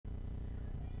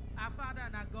Father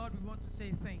and our God, we want to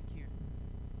say thank you.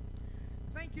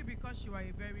 Thank you because you are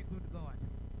a very good God.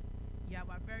 You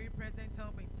are a very present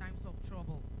help in times of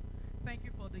trouble. Thank you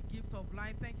for the gift of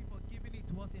life. Thank you for giving it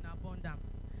to us in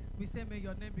abundance. We say, may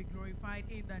your name be glorified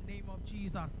in the name of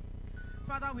Jesus.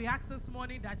 Father, we ask this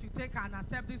morning that you take and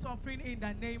accept this offering in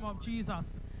the name of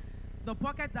Jesus. The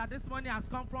pocket that this money has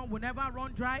come from will never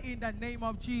run dry in the name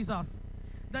of Jesus.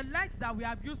 The legs that we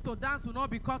have used to dance will not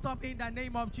be cut off in the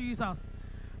name of Jesus.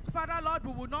 Father, Lord,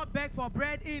 we will not beg for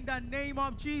bread in the name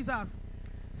of Jesus.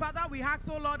 Father, we ask,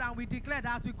 oh Lord, and we declare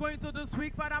that as we go into this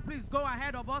week, Father, please go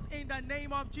ahead of us in the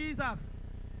name of Jesus.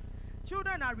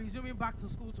 Children are resuming back to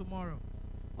school tomorrow.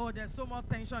 Oh, there's so much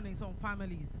tension in some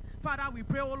families. Father, we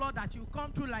pray, oh Lord, that you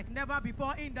come through like never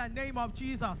before in the name of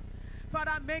Jesus.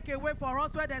 Father, make a way for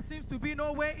us where there seems to be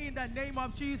no way in the name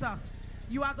of Jesus.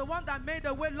 You are the one that made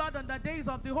the way, Lord, on the days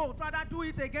of the whole. Father, do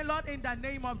it again, Lord, in the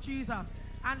name of Jesus.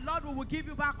 And Lord, we will give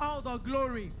you back all the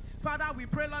glory. Father, we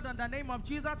pray, Lord, in the name of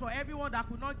Jesus, for everyone that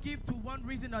could not give to one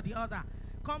reason or the other.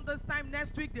 Come this time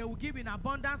next week, they will give in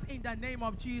abundance in the name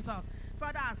of Jesus.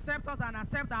 Father, accept us and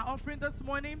accept our offering this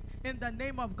morning in the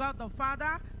name of God the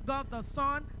Father, God the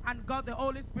Son, and God the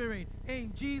Holy Spirit.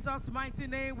 In Jesus' mighty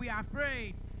name we have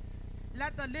prayed.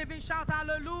 Let the living shout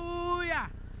hallelujah.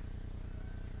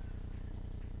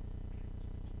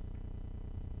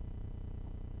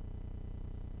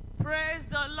 Praise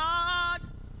the Lord.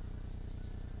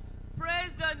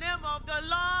 Praise the name of the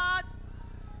Lord.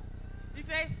 If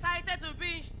you're excited to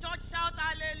be in church, shout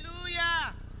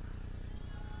hallelujah.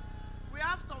 We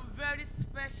have some very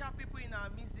special people in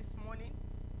our midst this morning.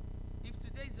 If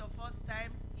today is your first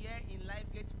time here in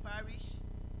Lifegate Parish,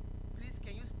 please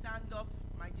can you stand up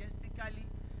majestically?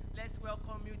 Let's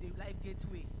welcome you the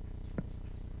Lifegate way.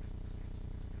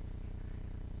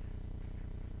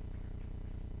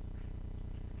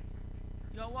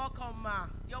 You're welcome, ma.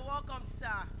 You're welcome, sir.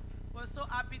 We're so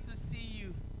happy to see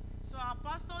you. So our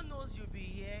pastor knows you'll be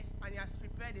here, and he has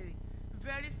prepared a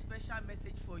very special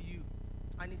message for you.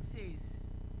 And it says,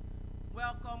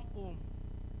 welcome home.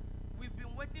 We've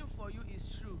been waiting for you,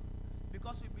 is true,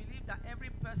 because we believe that every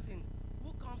person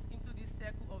who comes into this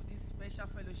circle of this special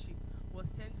fellowship was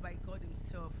sent by God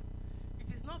himself.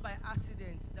 It is not by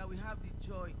accident that we have the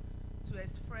joy to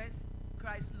express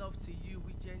Christ's love to you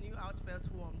with genuine heartfelt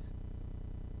warmth.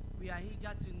 We are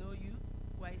eager to know you.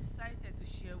 We are excited to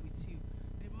share with you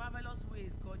the marvelous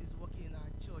ways God is working in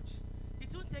our church.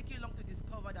 It won't take you long to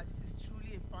discover that this is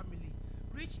truly a family,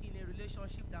 rich in a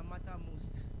relationship that matters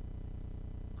most.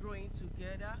 Growing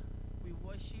together, we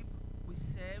worship, we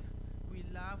serve, we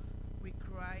laugh, we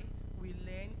cry, we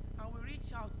learn, and we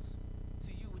reach out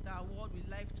to you with our word with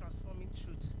life-transforming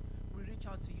truth. We reach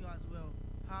out to you as well.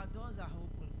 Our doors are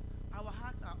open. Our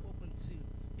hearts are open too.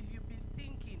 If you've been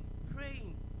thinking,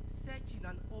 praying, searching,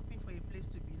 and hoping for a place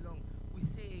to belong, we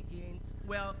say again,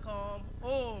 welcome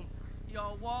home.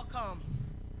 You're welcome.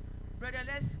 Brother,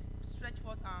 let's stretch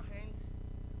forth our hands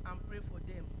and pray for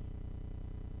them.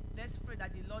 Let's pray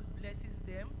that the Lord blesses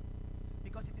them,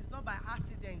 because it is not by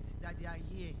accident that they are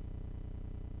here.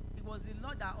 It was the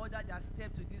Lord that ordered their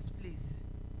step to this place.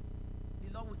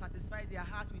 The Lord will satisfy their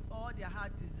heart with all their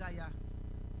heart desire.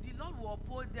 The Lord will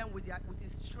uphold them with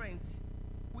his strength,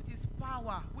 with his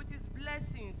power, with his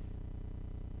blessings.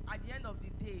 At the end of the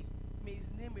day, may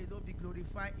his name alone be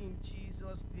glorified in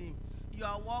Jesus' name. You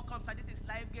are welcome, sir. This is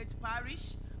Lifegate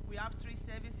Parish. We have 3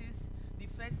 services. The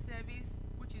first service,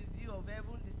 which is Dew of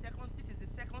Heaven. This is the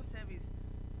second service.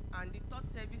 And the third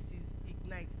service is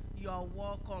Ignite. You are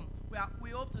welcome.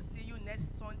 We hope to see you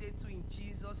next Sunday too in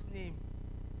Jesus' name.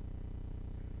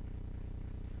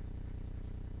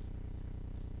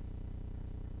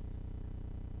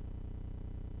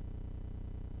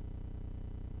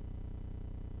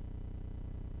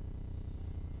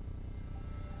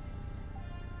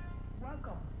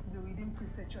 Welcome to the Redeemed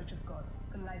Christian Church of God,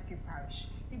 the Lifegate Parish.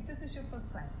 If this is your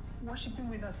first time worshiping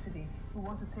with us today, we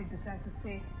want to take the time to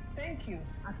say thank you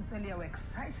and to tell you how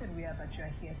excited we are that you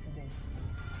are here today.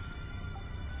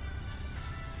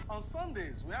 On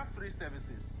Sundays, we have 3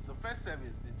 services. The first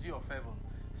service, the Dew of Heaven,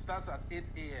 starts at 8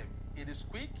 a.m. It is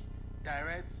quick,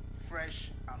 direct,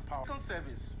 fresh, and powerful. The second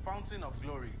service, Fountain of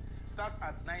Glory, starts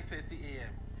at 9:30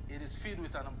 a.m. It is filled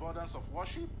with an abundance of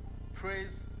worship,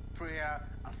 praise, prayer,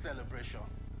 and celebration.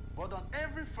 But on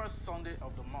every first Sunday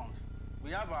of the month,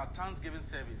 we have our Thanksgiving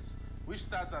service, which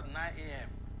starts at 9 a.m.,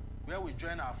 where we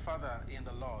join our Father in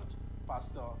the Lord,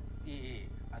 Pastor E.A.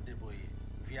 Adeboye,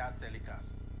 via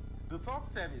telecast. The third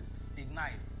service,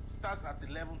 Ignite, starts at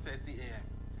 11:30 a.m.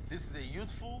 This is a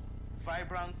youthful,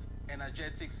 vibrant,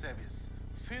 energetic service,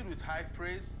 filled with high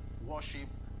praise, worship,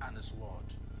 and His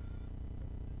word.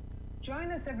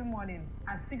 Join us every morning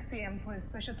at 6 a.m. for a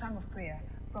special time of prayer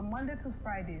from Monday to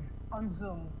Fridays on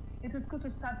Zoom. It is good to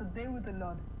start the day with the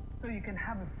Lord so you can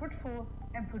have a fruitful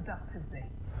and productive day.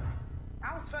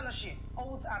 House Fellowship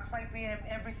holds at 5 p.m.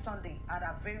 every Sunday at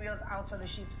our various House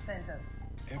Fellowship centers.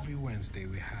 Every Wednesday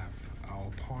we have our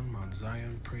Upon Mount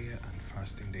Zion Prayer and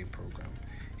Fasting Day program.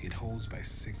 It holds by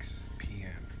 6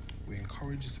 p.m. We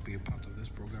encourage you to be a part of this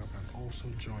program and also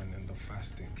join in the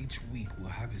fasting. Each week we'll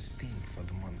have its theme for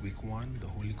the month. Week 1, the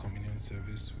Holy Communion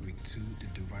service. Week 2, the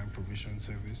Divine Provision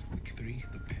service. Week 3,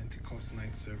 the Pentecost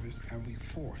night service. And week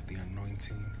 4, the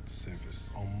Anointing service.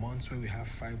 On months where we have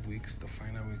 5 weeks, the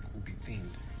final week will be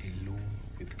themed Alone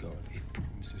with God. It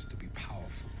promises to be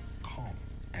powerful. Come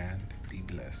and be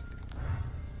blessed.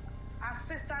 Our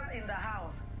sisters in the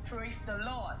house, praise the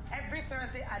Lord. Every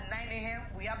Thursday at 9 a.m.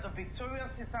 we have the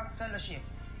Victorious Sisters Fellowship,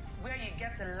 where you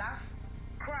get to laugh,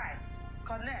 cry,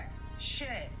 connect,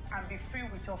 share, and be free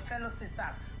with your fellow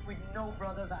sisters with no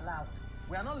brothers allowed.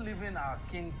 We are not leaving our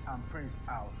kings and priests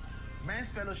out. Men's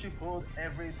Fellowship holds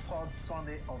every third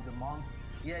Sunday of the month.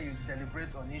 Here you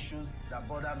deliberate on issues that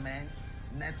bother men,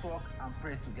 network, and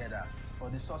pray together for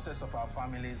the success of our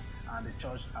families and the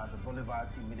church at the Boulevard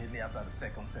immediately after the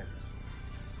second service.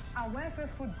 Our welfare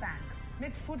food bank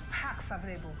makes food packs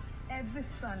available every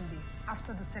Sunday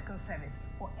after the second service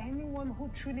for anyone who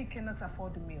truly cannot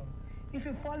afford the meal. If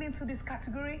you fall into this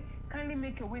category, kindly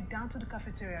make your way down to the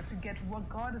cafeteria to get what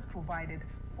God has provided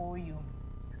for you.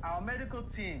 Our medical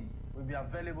team will be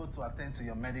available to attend to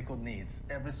your medical needs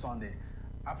every Sunday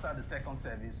after the second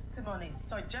service. Testimonies,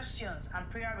 suggestions, and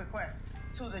prayer requests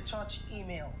to the church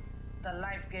email,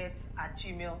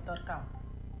 thelifegates@gmail.com.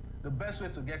 The best way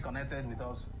to get connected with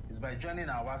us is by joining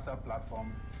our WhatsApp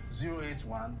platform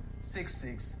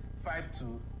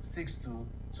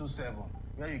 081-6652-6227,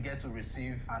 where you get to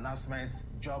receive announcements,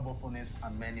 job openings,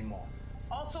 and many more.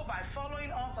 Also by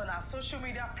following us on our social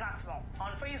media platform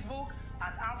on Facebook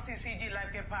at RCCG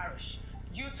Lifegate Parish,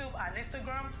 YouTube and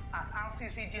Instagram at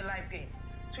RCCG Lifegate,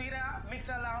 Twitter,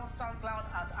 Mixerloud,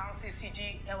 SoundCloud at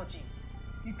RCCG LG.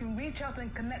 You can reach out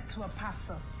and connect to a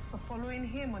pastor by following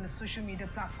him on the social media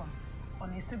platform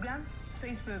on Instagram,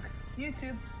 Facebook,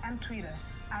 YouTube, and Twitter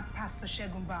at Pastor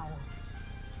Shegun Bawo.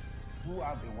 Do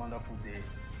have a wonderful day.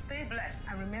 Stay blessed,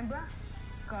 and remember,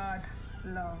 God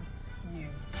loves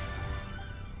you.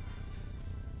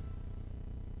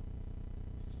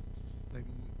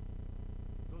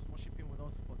 Those worshiping with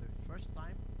us for the first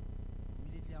time,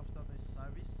 immediately after this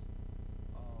service,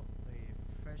 the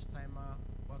first timer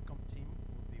welcome team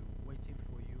will be waiting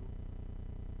for you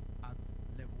at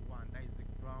level 1. That is the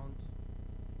ground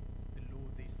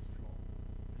below this floor.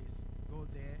 Please go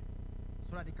there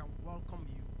so that they can welcome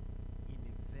you in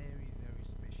a very, very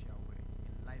special way,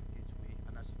 in Life Gateway.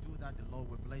 And as you do that, the Lord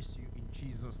will bless you in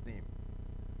Jesus' name.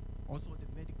 Also, the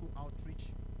medical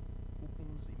outreach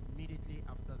opens immediately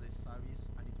after the service,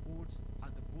 and it holds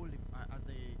at the at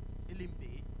the Elim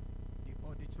Bay, the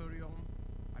auditorium,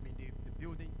 the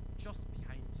building just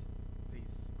behind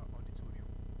this auditorium.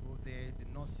 Go there, the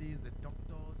nurses, the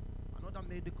doctors, and other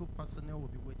medical personnel will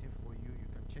be waiting for you. You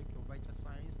can check your vital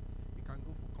signs, you can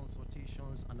go for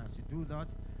consultations, and as you do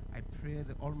that, I pray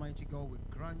the Almighty God will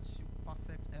grant you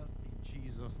perfect health in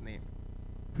Jesus' name.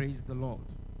 Praise the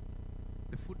Lord.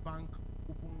 The food bank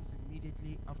opens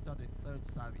immediately after the third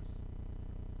service.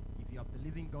 If you are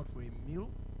believing God for a meal,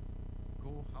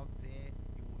 go out there.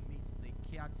 You will meet the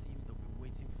care team that will be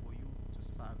waiting for you to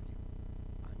serve you.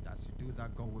 And as you do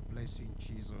that, God will bless you in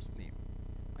Jesus' name.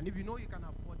 And if you know you can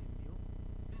afford a meal,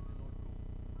 please do not go,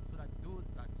 so that those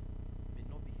that may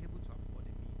not be able to afford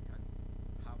a meal can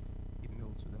have a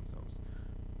meal to themselves.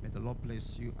 May the Lord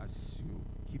bless you as you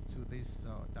keep to this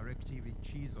directive in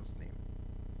Jesus' name.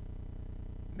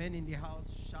 Men in the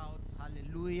house, shout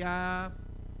hallelujah.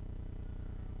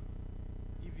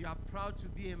 If you are proud to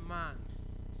be a man,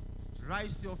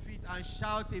 rise your feet and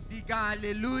shout a bigger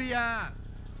hallelujah.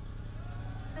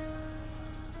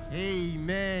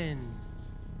 Amen.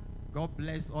 God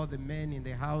bless all the men in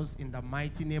the house in the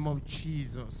mighty name of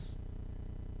Jesus.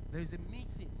 There is a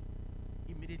meeting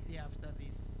immediately after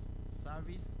this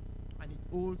service, and it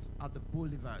holds at the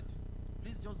Boulevard.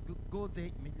 Please just go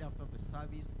there immediately after the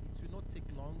service. It will not take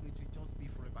long. It will just be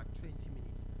for about 20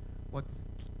 minutes. But,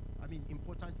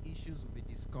 important issues will be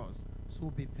discussed.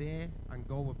 So be there, and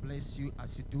God will bless you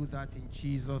as you do that in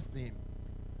Jesus' name.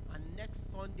 And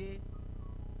next Saturday,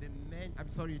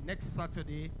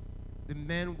 the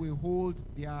men will hold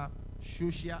their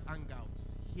social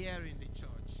hangouts here in the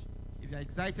church. If you're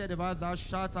excited about that,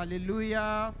 shout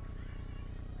hallelujah.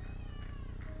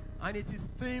 And it is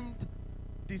themed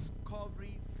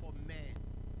Discovery for Men.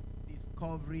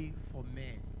 Discovery for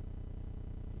Men.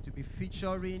 to be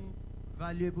featuring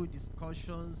valuable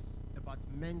discussions about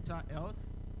mental health,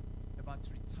 about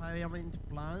retirement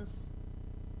plans,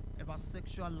 about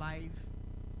sexual life,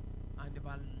 and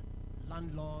about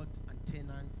landlord and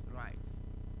tenant rights.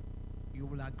 You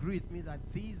will agree with me that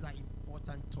these are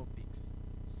important topics.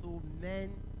 So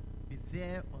men, be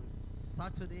there on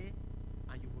Saturday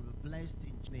and you will be blessed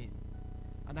in Jesus' name.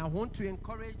 And I want to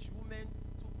encourage women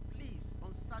to please,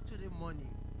 on Saturday morning,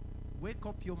 wake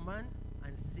up your man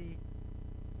and say,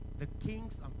 the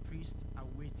kings and priests are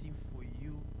waiting for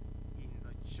you in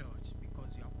the church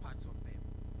because you are part of them.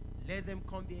 Let them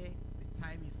come here. The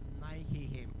time is 9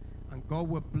 a.m. And God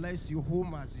will bless you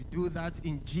home as you do that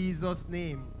in Jesus'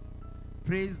 name.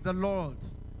 Praise the Lord.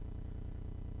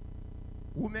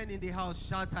 Women in the house,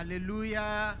 shout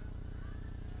hallelujah.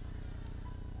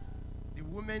 The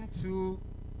women too,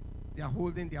 they are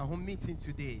holding their home meeting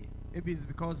today. Maybe it's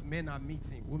because men are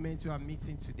meeting. Women too are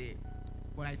meeting today.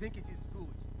 But I think it is good.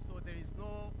 So there is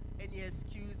no any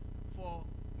excuse for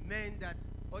men that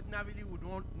ordinarily would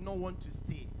not want to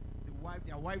stay.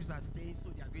 Their wives are staying, so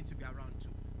they are going to be around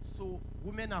too. So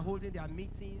women are holding their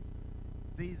meetings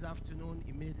this afternoon,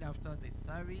 immediately after the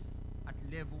service at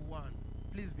level 1.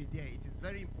 Please be there. It is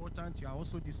very important. You are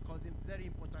also discussing very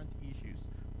important issues.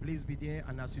 Please be there.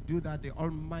 And as you do that, the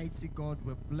Almighty God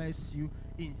will bless you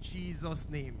in Jesus'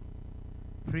 name.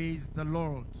 Praise the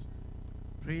Lord.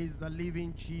 Praise the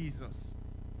living Jesus.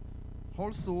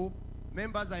 Also,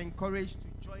 members are encouraged to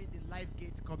join the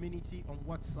LifeGate community on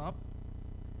WhatsApp.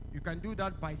 You can do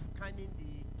that by scanning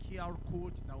the QR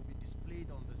code that will be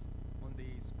displayed on the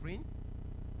screen.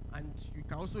 And you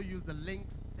can also use the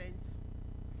links sent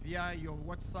via your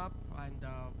WhatsApp and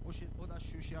other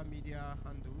social media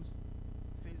handles,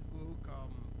 Facebook,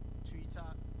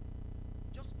 Twitter.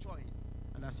 Just join.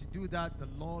 And as you do that, the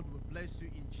Lord will bless you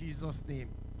in Jesus' name.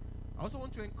 I also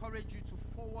want to encourage you to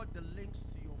forward the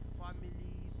links to your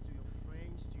families, to your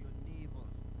friends, to your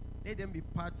neighbors. Let them be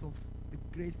part of the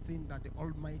great thing that the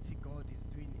Almighty God is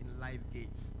doing in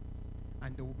LifeGates.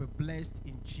 And they will be blessed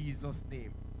in Jesus'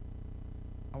 name.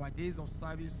 Our days of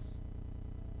service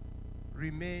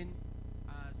remain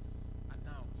as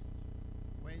announced.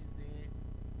 Wednesday,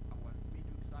 our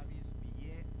midweek service be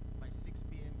here by 6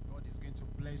 p.m. God is going to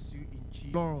bless you in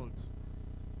Jesus. Lord,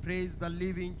 praise the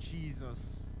living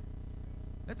Jesus.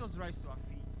 Let us rise to our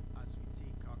feet as we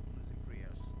take our closing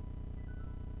prayers.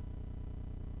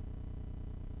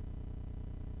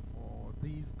 For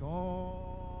this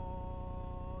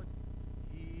God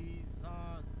is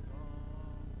our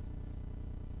God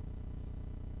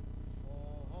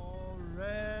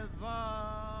forever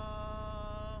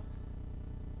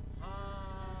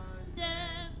and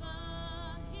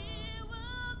Ever He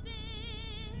will be.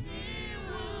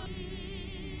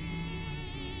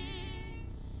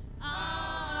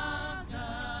 Our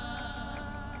God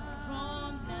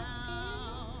from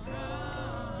now.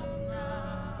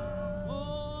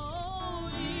 Oh,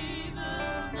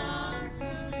 even unto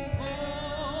the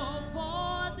end.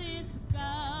 For this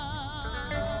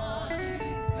God. For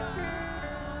this God.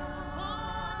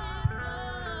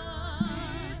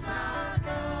 He's our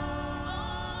God.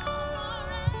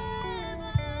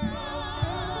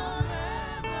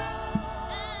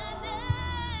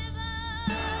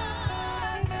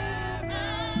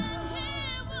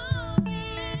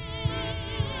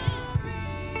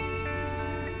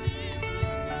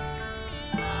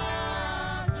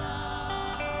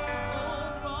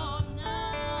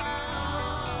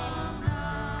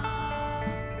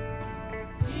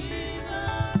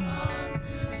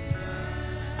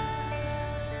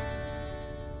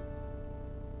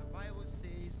 The Bible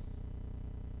says,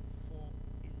 for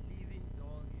a living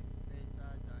dog is better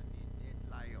than a dead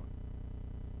lion.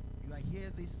 You are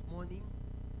here this morning,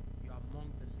 you are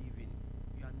among the living.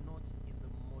 You are not in the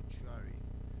mortuary.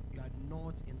 You are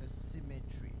not in the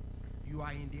cemetery. You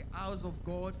are in the house of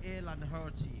God, hale and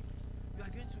hearty. You are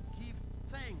going to give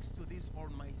thanks to this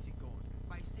Almighty God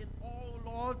by saying, oh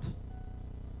Lord,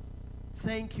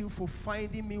 thank you for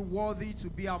finding me worthy to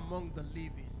be among the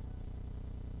living.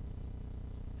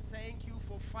 Thank you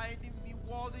for finding me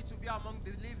worthy to be among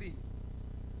the living.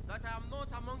 That I am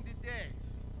not among the dead.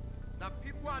 That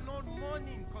people are not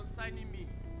mourning concerning me.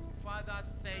 Father,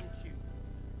 thank you.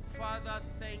 Father,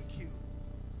 thank you.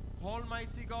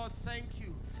 Almighty God, thank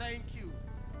you. Thank you.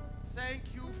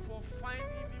 Thank you for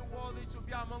finding me worthy to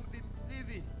be among the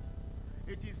living.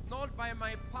 It is not by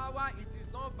my power. It is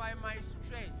not by my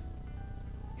strength.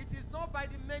 It is not by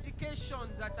the medication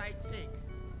that I take.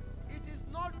 It is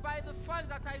not by the fact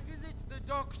that I visit the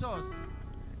doctors.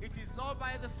 It is not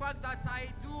by the fact that I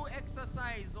do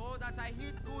exercise or that I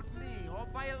eat good meal or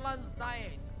balanced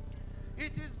diet.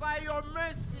 It is by your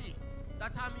mercy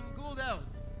that I'm in good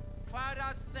health. Father,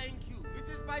 thank you. It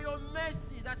is by your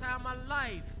mercy that I am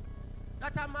alive.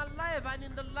 That I'm alive and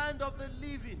in the land of the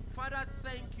living. Father,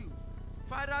 thank you.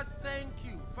 Father, thank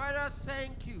you. Father,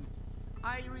 thank you.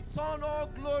 I return all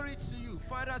glory to you.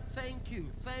 Father, thank you.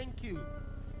 Thank you.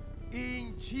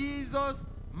 In Jesus'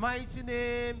 mighty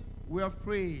name, we have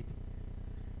prayed.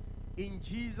 In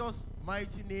Jesus'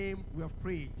 mighty name, we have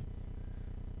prayed.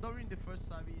 During the first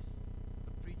service,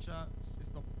 the preacher,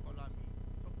 Sister Bukolami,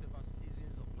 talked about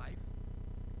seasons of life.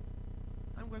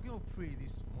 And we're going to pray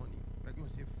this morning. We're going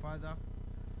to say, Father,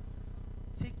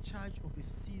 take charge of the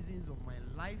seasons of my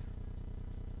life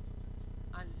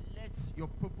and let your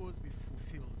purpose be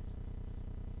fulfilled.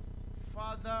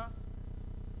 Father,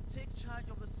 take charge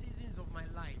of the seasons of my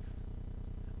life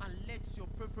and let your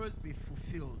purpose be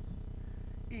fulfilled.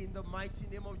 In the mighty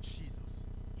name of Jesus.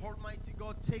 Almighty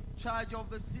God, take charge of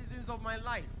the seasons of my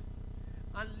life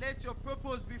and let your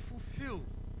purpose be fulfilled.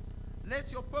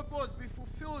 Let your purpose be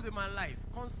fulfilled in my life.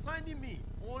 Concerning me,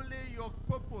 only your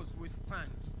purpose will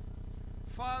stand.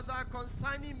 Father,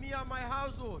 concerning me and my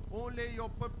household, only your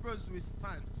purpose will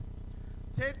stand.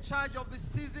 Take charge of the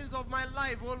seasons of my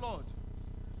life, O Lord.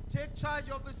 Take charge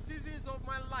of the seasons of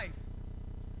my life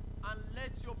and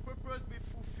let your purpose be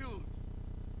fulfilled.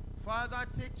 Father,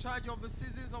 take charge of the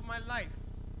seasons of my life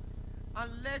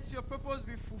and let your purpose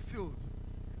be fulfilled.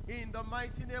 In the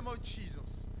mighty name of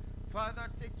Jesus. Father,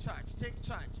 take charge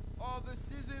of the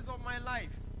seasons of my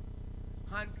life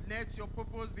and let your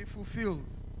purpose be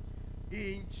fulfilled.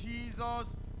 In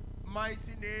Jesus'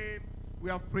 mighty name, we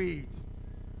have prayed.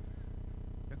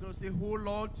 You're going to say, oh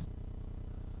Lord,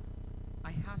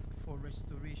 I ask for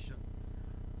restoration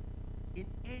in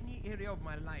any area of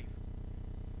my life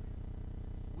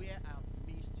where I have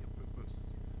missed your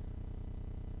purpose.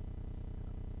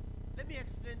 Let me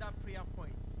explain that prayer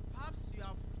point. Perhaps you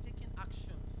have taken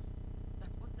actions that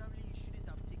ordinarily you shouldn't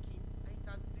have taken, and it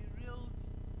has derailed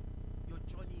your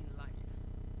journey in life.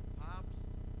 Perhaps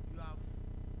you have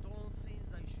done things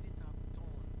that you shouldn't have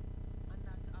done, and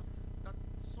that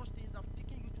such things have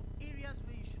taken you to areas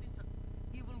where you shouldn't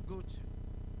even go to.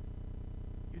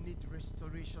 You need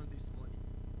restoration this morning.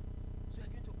 So you're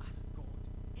going to ask God,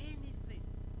 anything,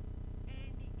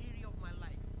 any area of my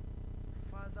life,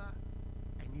 Father,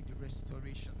 I need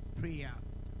restoration. Prayer.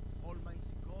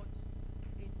 Almighty God,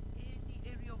 in any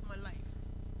area of my life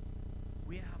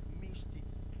where I have missed it,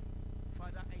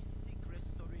 Father, I seek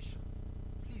restoration.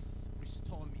 Please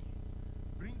restore me.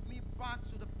 Bring me back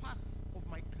to the path of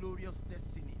my glorious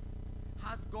destiny.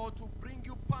 Ask God to bring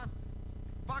you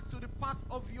back to the path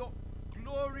of your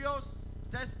glorious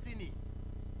destiny.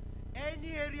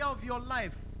 Any area of your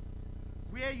life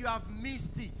where you have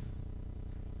missed it,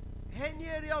 any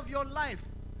area of your life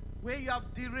where you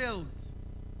have derailed,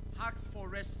 ask for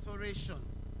restoration.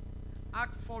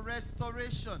 Ask for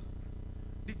restoration.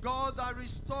 The God that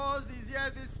restores is here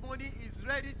this morning, is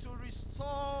ready to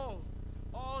restore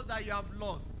all that you have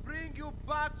lost. Bring you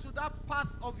back to that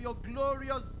path of your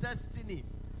glorious destiny.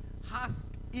 Ask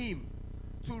him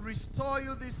to restore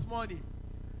you this morning.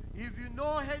 If you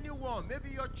know anyone, maybe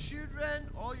your children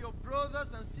or your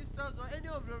brothers and sisters or any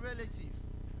of your relatives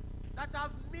that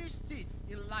have missed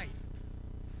it in life,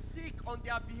 seek on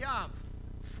their behalf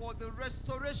for the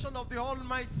restoration of the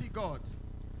Almighty God.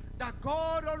 That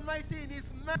God Almighty in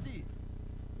his mercy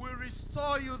will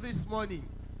restore you this morning.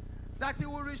 That he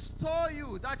will restore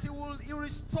you. That he will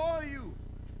restore you.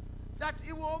 That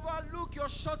he will overlook your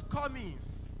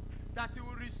shortcomings. That he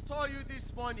will restore you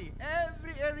this morning.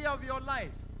 Every area of your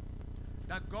life.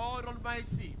 That God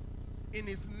Almighty in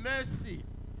his mercy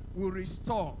will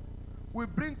restore. Will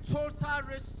bring total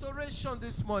restoration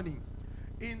this morning.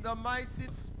 In the mighty,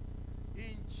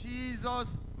 in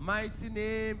Jesus' mighty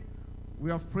name, we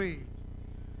have prayed.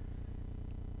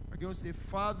 We're going to say,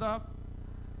 Father,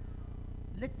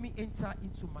 let me enter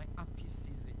into my happy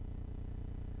season.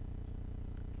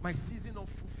 My season of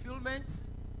fulfillment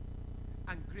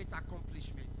and great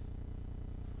accomplishments.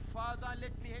 Father,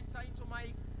 let me enter into my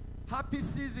happy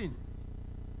season.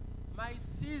 My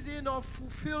season of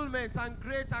fulfillment and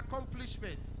great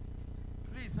accomplishments.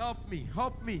 Please help me.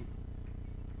 Help me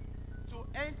to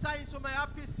enter into my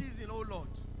happy season, oh Lord.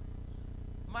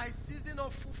 My season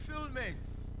of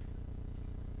fulfillment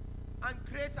and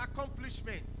great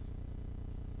accomplishments.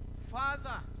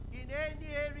 Father, in any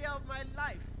area of my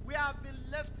life where I've been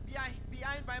left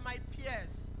behind by my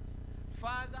peers,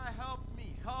 Father, help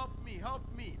me, help me, help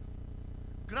me.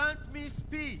 Grant me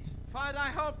speed. Father,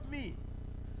 help me.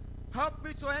 Help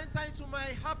me to enter into my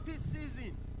happy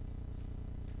season.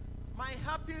 My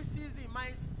happy season, my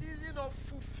season of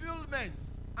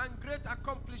fulfillment and great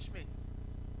accomplishments.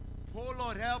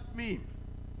 Lord, help me.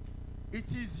 It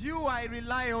is you I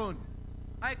rely on.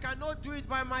 I cannot do it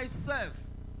by myself.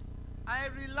 I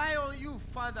rely on you,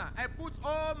 Father. I put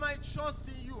all my trust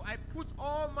in you. I put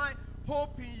all my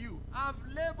hope in you. I've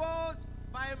labored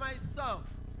by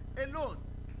myself, alone.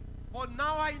 But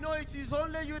now I know it is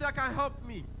only you that can help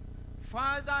me.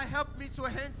 Father, help me to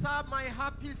enter my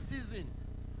happy season.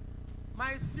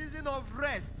 My season of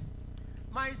rest.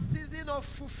 My season of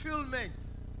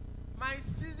fulfillment. My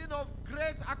season of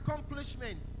great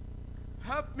accomplishments.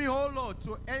 Help me, oh Lord,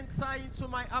 to enter into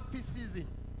my happy season.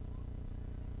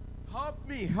 Help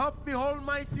me,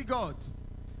 Almighty God,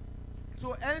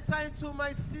 to enter into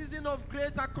my season of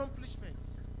great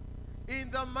accomplishments. In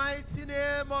the mighty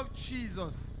name of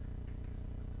Jesus.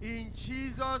 In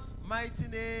Jesus' mighty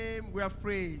name we are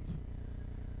prayed.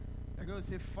 I'm going to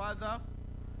say, Father,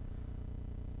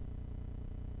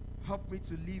 help me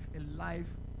to live a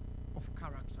life of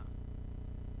character.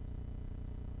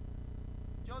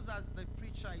 Just as the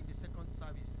preacher in the second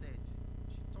service said,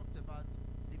 she talked about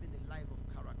living a life of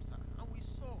character. And we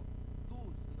saw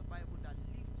those in the Bible that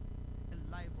lived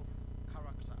a life of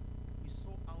character. We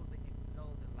saw how they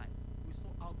excelled in life. We saw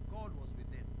how God was with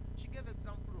them. She gave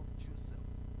example of Joseph.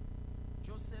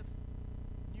 Joseph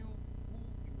knew who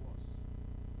he was.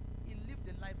 He lived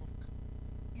a life of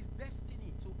his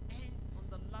destiny to end on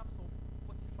the laps of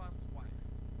Potiphar's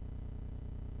wife.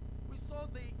 We saw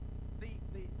the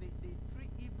three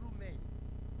Hebrew men,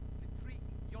 the three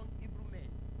young Hebrew men.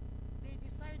 They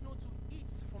decided not to eat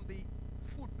from the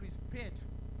food prepared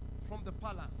from the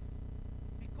palace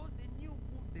because they knew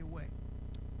whom they were.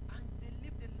 And they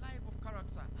lived a life of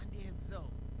character and they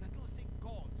excelled. They're going to say,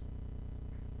 God,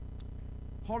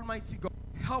 Almighty God,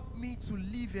 help me to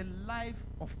live a life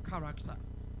of character.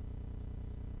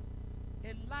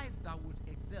 A life that would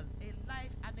excel. A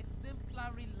life, an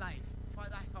exemplary life.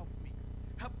 Father, help me.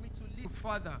 Help me to live.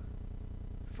 Father,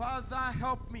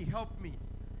 help me.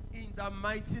 In the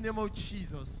mighty name of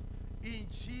Jesus. In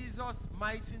Jesus'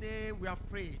 mighty name we have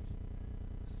prayed.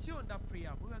 Still on that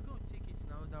prayer, but we are going to take it in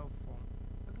another form.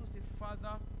 We're going to say,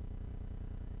 Father,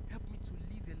 help me to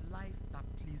live a life that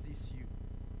pleases you.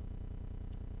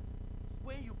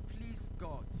 When you please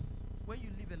God, when you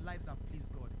live a life that pleases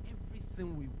God,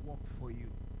 everything will work for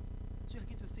you. So you're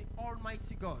going to say,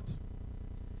 Almighty God,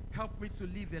 help me to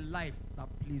live a life that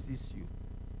pleases you.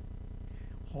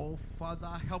 Oh,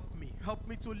 Father, help me. Help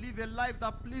me to live a life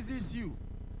that pleases you.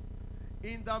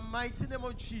 In the mighty name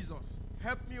of Jesus,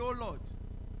 help me, oh Lord,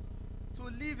 to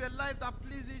live a life that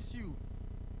pleases you.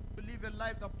 To live a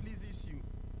life that pleases you.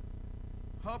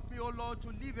 Help me, oh Lord, to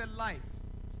live a life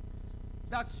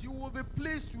that you will be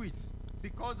pleased with.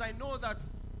 Because I know that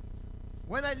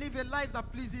when I live a life that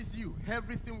pleases you,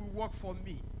 everything will work for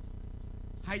me.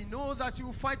 I know that you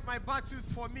will fight my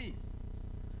battles for me.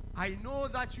 I know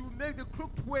that you make the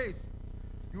crooked ways,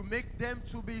 you make them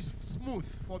to be smooth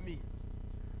for me.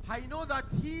 I know that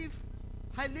if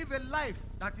I live a life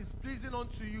that is pleasing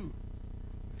unto you,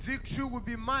 victory will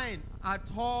be mine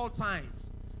at all times.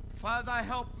 Father,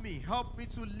 help me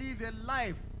to live a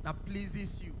life that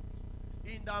pleases you.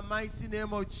 In the mighty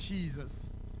name of Jesus.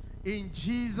 In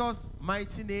Jesus'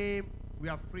 mighty name we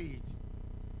have prayed.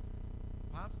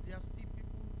 Perhaps there are still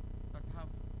people that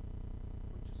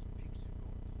want to speak to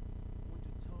God, want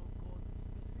to tell God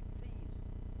specific things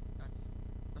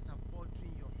that are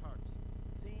bothering your heart,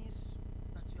 things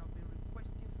that you have been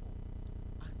requesting for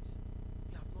and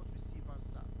you have not received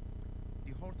answer.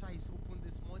 The altar is open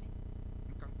this morning.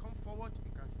 You can come forward,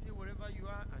 you can stay wherever you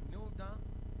are and kneel down.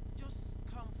 Just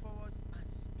come forward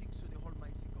and speak to the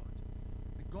Almighty God.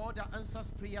 The God that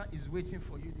answers prayer is waiting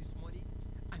for you this morning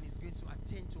and is going to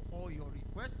attend to all your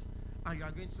requests, and you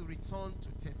are going to return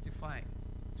to testify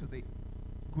to the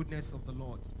goodness of the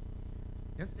Lord.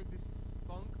 Let's take this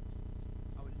song.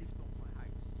 I will lift up my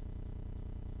eyes.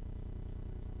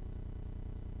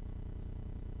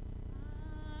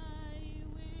 I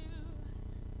will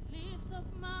lift up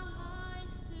my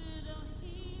eyes to the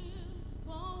hills,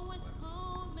 from whence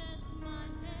cometh my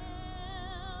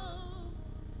help.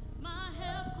 My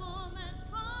help cometh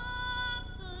from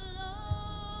the Lord,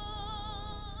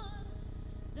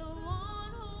 the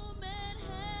one who made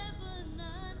heaven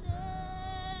and earth.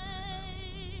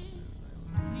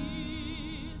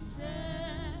 He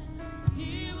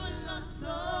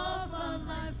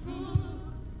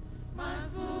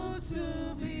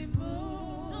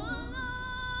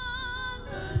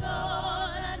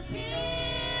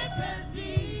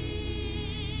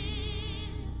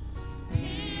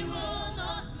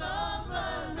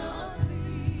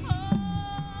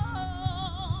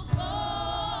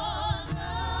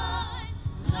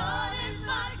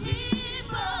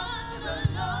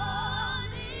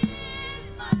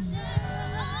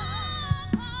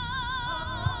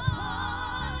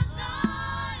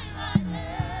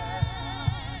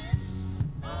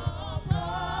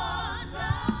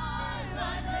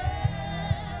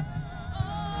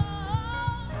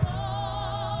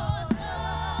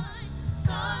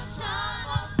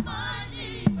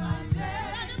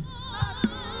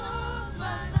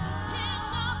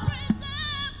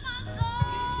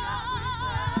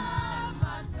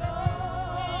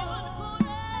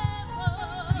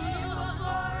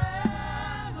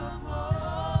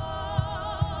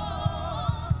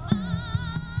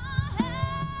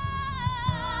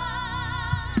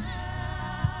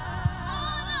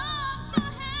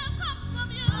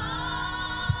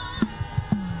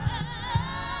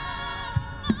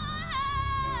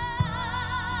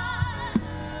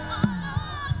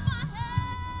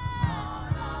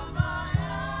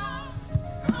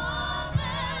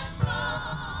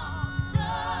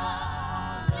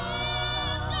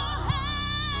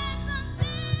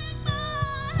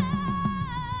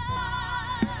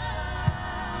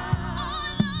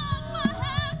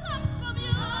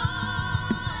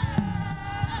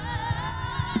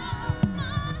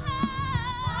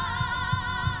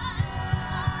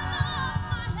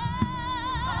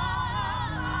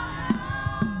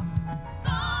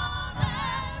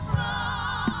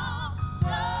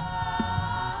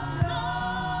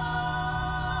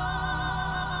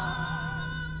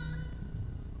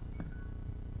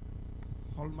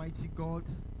Almighty God,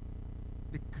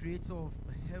 the creator of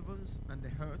the heavens and the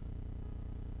earth,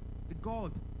 the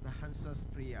God that answers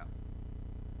prayer,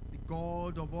 the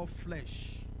God of all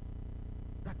flesh,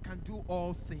 that can do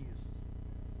all things.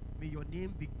 May your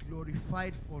name be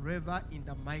glorified forever in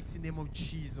the mighty name of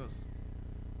Jesus.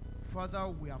 Father,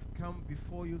 we have come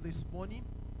before you this morning.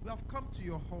 We have come to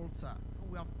your altar,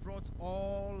 and we have brought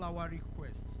all our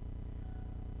requests.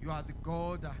 You are the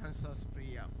God that answers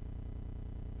prayer.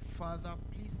 Father,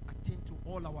 please attend to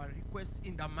all our requests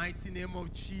in the mighty name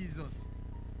of Jesus.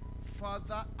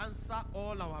 Father, answer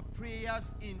all our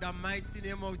prayers in the mighty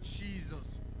name of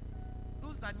Jesus.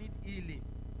 Those that need healing,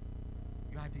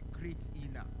 you are the great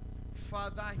healer.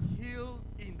 Father, heal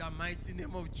in the mighty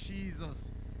name of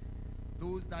Jesus.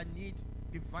 Those that need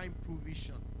divine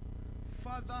provision,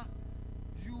 Father,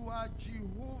 you are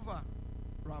Jehovah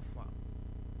Rapha.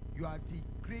 You are the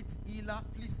great healer.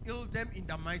 Please heal them in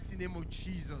the mighty name of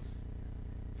Jesus.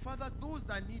 Father, those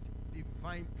that need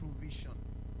divine provision,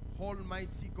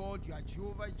 Almighty God, you are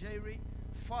Jehovah Jireh.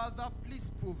 Father,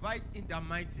 please provide in the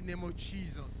mighty name of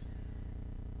Jesus.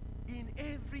 In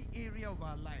every area of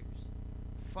our lives,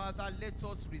 Father, let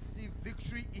us receive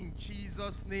victory in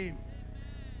Jesus' name.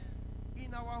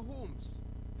 In our homes,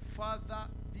 Father,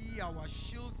 be our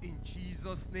shield in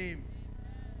Jesus' name.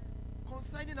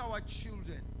 Concerning our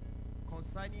children,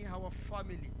 concerning our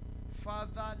family,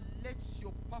 Father, let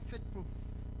your perfect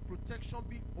protection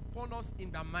be upon us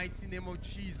in the mighty name of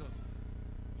Jesus.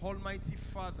 Almighty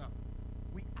Father,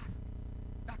 we ask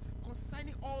that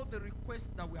concerning all the requests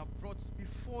that we have brought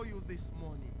before you this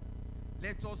morning,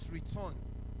 let us return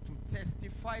to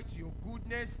testify to your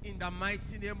goodness in the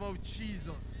mighty name of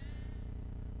Jesus.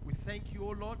 We thank you,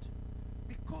 O Lord,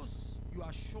 because you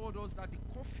assured us that the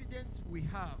confidence we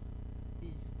have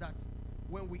is that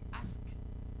when we ask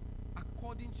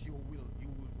according to your will, you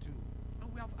will do.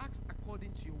 And we have asked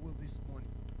according to your will this morning.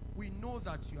 We know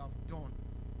that you have done.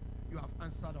 You have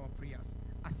answered our prayers.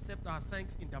 Accept our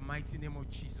thanks in the mighty name of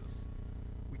Jesus.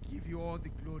 We give you all the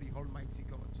glory, Almighty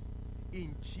God.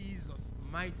 In Jesus'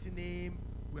 mighty name,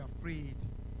 we have prayed.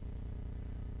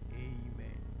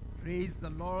 Amen. Praise the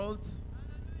Lord.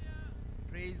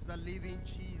 Praise the living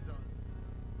Jesus.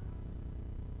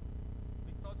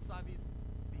 The third service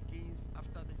begins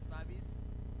after the service.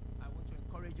 I want to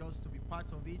encourage us to be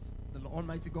part of it. The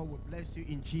Almighty God will bless you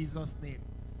in Jesus' name.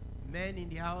 Men in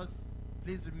the house,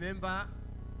 please remember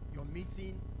your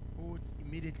meeting holds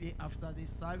immediately after this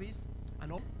service.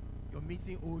 And your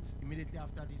meeting holds immediately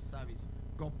after this service.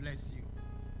 God bless you.